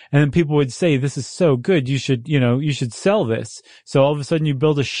 Right. And then people would say, this is so good. You should sell this. So all of a sudden you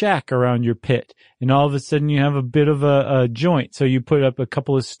build a shack around your pit, and all of a sudden you have a bit of a joint. So you put up a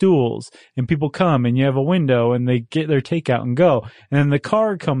couple of stools, and people come, and you have a window, and they get their takeout and go. And then the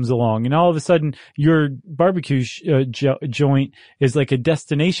car comes along, and all of a sudden your barbecue joint is like a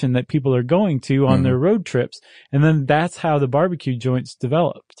destination that people are going to on their road trips. And then that's how the barbecue joints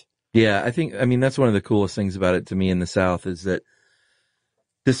developed. Yeah, I mean, that's one of the coolest things about it to me in the South is that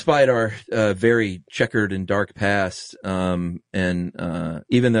despite our very checkered and dark past, and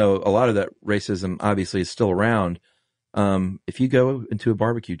even though a lot of that racism obviously is still around, if you go into a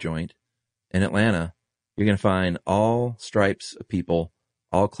barbecue joint in Atlanta, you're going to find all stripes of people,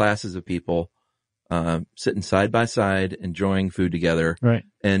 all classes of people, sitting side by side, enjoying food together, right,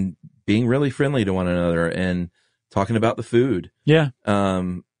 and being really friendly to one another and talking about the food. Yeah.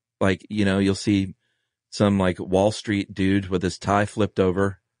 Like, you'll see some like Wall Street dude with his tie flipped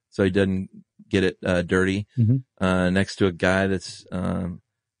over so he doesn't get it dirty, next to a guy that's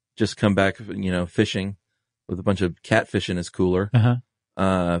just come back, fishing with a bunch of catfish in his cooler.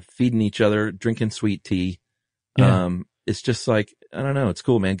 feeding each other, drinking sweet tea. Yeah. It's just like, I don't know. It's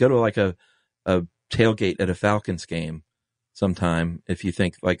cool, man. Go to like a tailgate at a Falcons game sometime if you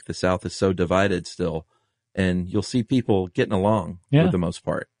think like the South is so divided still, and you'll see people getting along for the most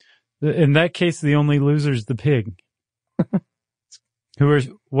part. In that case, the only loser's the pig, who are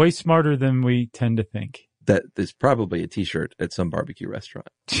way smarter than we tend to think. That is probably a t-shirt at some barbecue restaurant.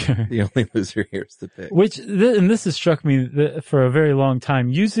 Sure. The only loser here is the pig. And this has struck me for a very long time.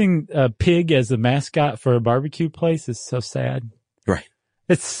 Using a pig as a mascot for a barbecue place is so sad. Right.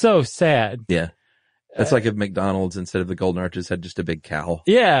 It's so sad. Yeah. That's like if McDonald's, instead of the Golden Arches, had just a big cow.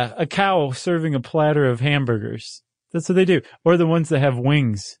 Yeah, a cow serving a platter of hamburgers. That's what they do. Or the ones that have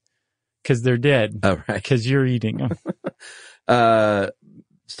wings because they're dead. Oh, right. Because you're eating them.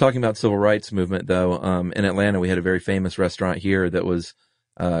 Talking about civil rights movement, though, in Atlanta, we had a very famous restaurant here that was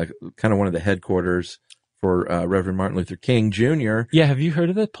kind of one of the headquarters for Reverend Martin Luther King Jr. Yeah, have you heard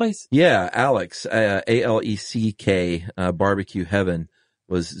of that place? Yeah, Alex, A-L-E-C-K, Barbecue Heaven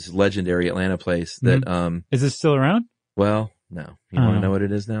was this legendary Atlanta place that... Is it still around? Well, no. You want to know what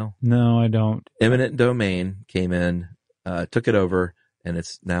it is now? No, I don't. Eminent Domain came in, took it over, and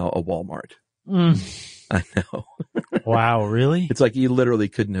it's now a Walmart. I know. Wow, really? It's like you literally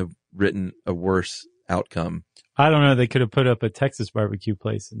couldn't have written a worse outcome. I don't know. They could have put up a Texas barbecue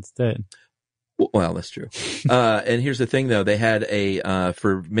place instead. Well, that's true. And here's the thing, though. They had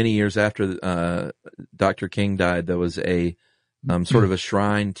for many years after Dr. King died, there was a sort of a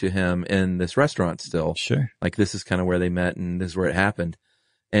shrine to him in this restaurant still. Sure. Like this is kind of where they met and this is where it happened.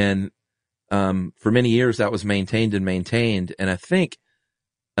 And for many years that was maintained. And I think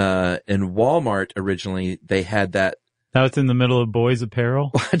in Walmart originally they had that. That was in the middle of boys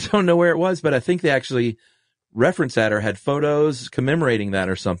apparel? I don't know where it was, but I think they actually referenced that or had photos commemorating that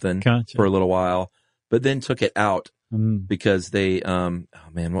or something for a little while, but then took it out because they, oh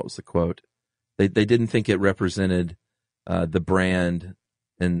man, what was the quote? They didn't think it represented the brand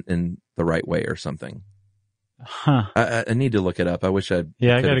in the right way or something. Huh. I need to look it up. I wish I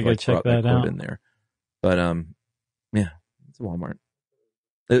I gotta go check that out in there. But yeah, it's Walmart.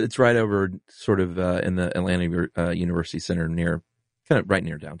 It's right over sort of in the Atlanta University Center right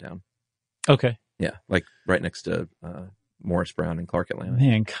near downtown. Okay. Yeah, like right next to Morris Brown and Clark Atlanta.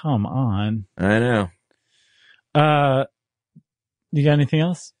 Man, come on. I know. You got anything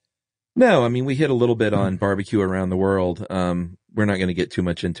else? No, I mean, we hit a little bit on barbecue around the world. We're not going to get too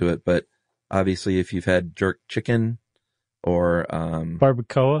much into it, but obviously if you've had jerk chicken or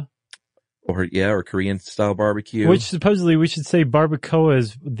barbacoa or Korean style barbecue, which supposedly we should say barbacoa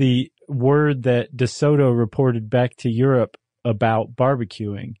is the word that DeSoto reported back to Europe about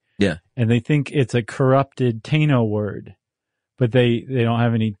barbecuing. Yeah. And they think it's a corrupted Taino word, but they don't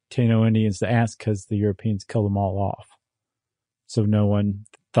have any Taino Indians to ask because the Europeans killed them all off. So no one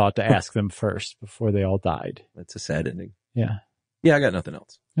thought to ask them first before they all died. That's a sad ending. Yeah. Yeah, I got nothing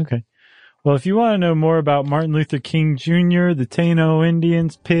else. Okay. Well, if you want to know more about Martin Luther King Jr., the Taino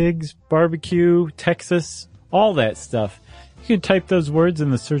Indians, pigs, barbecue, Texas, all that stuff, you can type those words in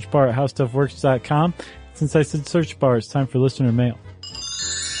the search bar at howstuffworks.com. Since I said search bar, it's time for listener mail.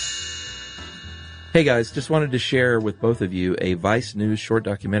 Hey guys, just wanted to share with both of you a Vice News short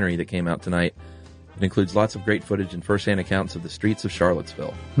documentary that came out tonight. It includes lots of great footage and first-hand accounts of the streets of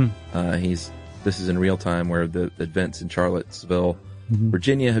Charlottesville. This is in real time where the events in Charlottesville,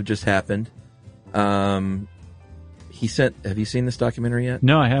 Virginia have just happened. Have you seen this documentary yet?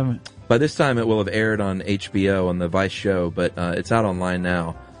 No, I haven't. By this time it will have aired on HBO on the Vice show, but it's out online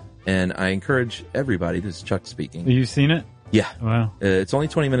now. And I encourage everybody, this is Chuck speaking. Have you seen it? Yeah. Wow. It's only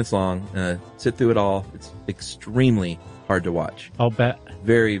 20 minutes long. Sit through it all. It's extremely hard to watch. I'll bet.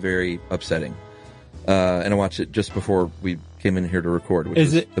 Very, very upsetting. And I watched it just before we came in here to record, which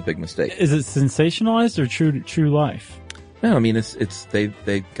is a big mistake. Is it sensationalized or true life? No, I mean, it's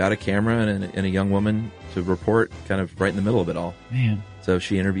they got a camera and a young woman to report kind of right in the middle of it all. Man. So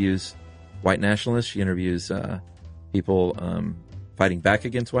she interviews white nationalists. She interviews people fighting back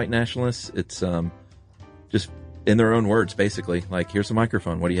against white nationalists. It's just in their own words, basically. Like, here's a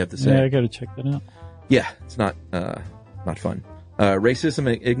microphone. What do you have to say? Yeah, I got to check that out. Yeah, it's not fun.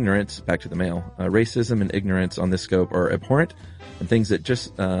 Racism and ignorance, back to the mail. Racism and ignorance on this scope are abhorrent and things that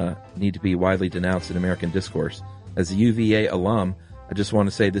just need to be widely denounced in American discourse. As a UVA alum, I just want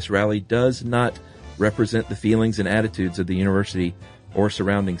to say this rally does not represent the feelings and attitudes of the university or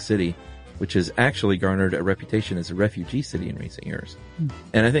surrounding city, which has actually garnered a reputation as a refugee city in recent years.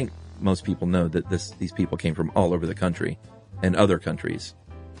 And I think most people know that these people came from all over the country and other countries,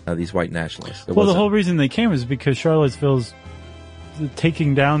 these white nationalists. The whole reason they came is because Charlottesville's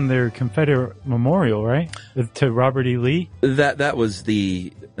taking down their Confederate memorial, right? To Robert E. Lee. That was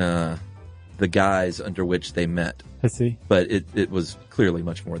the guise under which they met. I see. But it was clearly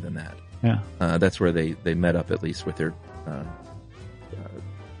much more than that. Yeah. That's where they met up, at least with their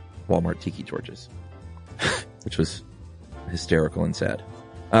Walmart tiki torches, which was hysterical and sad.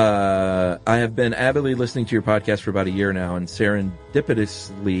 I have been avidly listening to your podcast for about a year now, and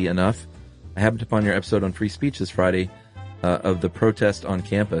serendipitously enough, I happened upon your episode on free speech this Friday of the protest on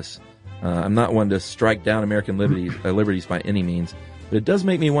campus. I'm not one to strike down American liberties by any means, but it does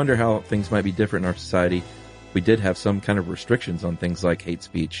make me wonder how things might be different in our society. We did have some kind of restrictions on things like hate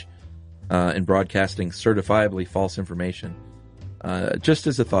speech and broadcasting certifiably false information, just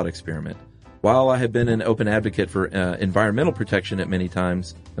as a thought experiment. While I have been an open advocate for environmental protection at many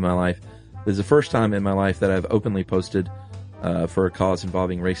times in my life, this is the first time in my life that I've openly posted for a cause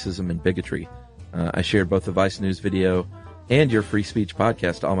involving racism and bigotry. I shared both the Vice News video and your free speech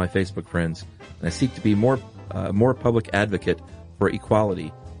podcast to all my Facebook friends, and I seek to be more public advocate for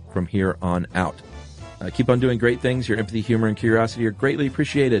equality from here on out. Keep on doing great things. Your empathy, humor, and curiosity are greatly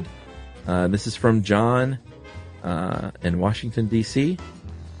appreciated. This is from John in Washington, D.C.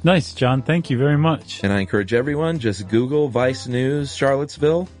 Nice, John. Thank you very much. And I encourage everyone, just Google Vice News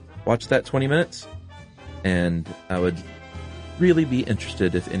Charlottesville. Watch that 20 minutes. And I would really be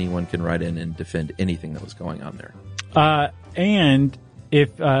interested if anyone can write in and defend anything that was going on there. And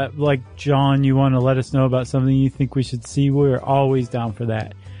if, like John, you want to let us know about something you think we should see, we're always down for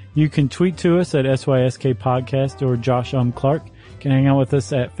that. You can tweet to us at SYSK Podcast or Josh Clark. You can hang out with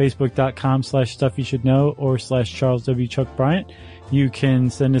us at facebook.com/stuffyoushouldknow or /Charles W. Chuck Bryant. You can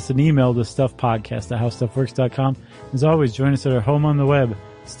send us an email to stuffpodcast@howstuffworks.com. As always, join us at our home on the web,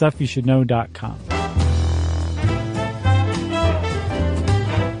 stuffyoushouldknow.com.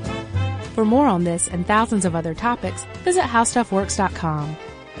 For more on this and thousands of other topics, visit howstuffworks.com.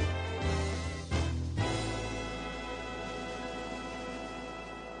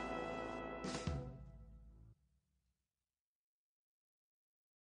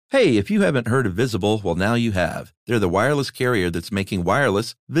 Hey, if you haven't heard of Visible, well, now you have. They're the wireless carrier that's making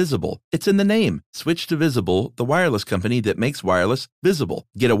wireless visible. It's in the name. Switch to Visible, the wireless company that makes wireless visible.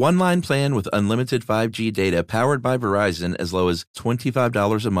 Get a one-line plan with unlimited 5G data powered by Verizon as low as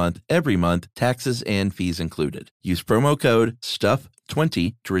 $25 a month, every month, taxes and fees included. Use promo code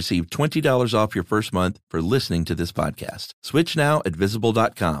STUFF20 to receive $20 off your first month for listening to this podcast. Switch now at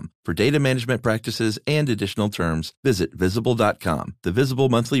Visible.com. For data management practices and additional terms, visit Visible.com. The Visible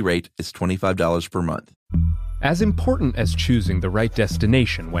monthly rate is $25 per month. As important as choosing the right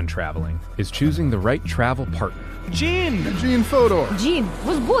destination when traveling is choosing the right travel partner. Gene Fodor. Gene,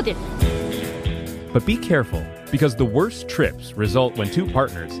 was good. But be careful, because the worst trips result when two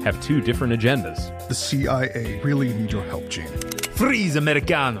partners have two different agendas. The CIA really need your help, Gene. Freeze,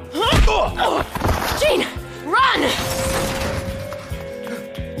 Americano. Gene, run!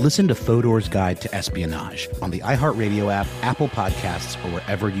 Listen to Fodor's Guide to Espionage on the iHeartRadio app, Apple Podcasts, or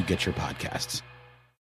wherever you get your podcasts.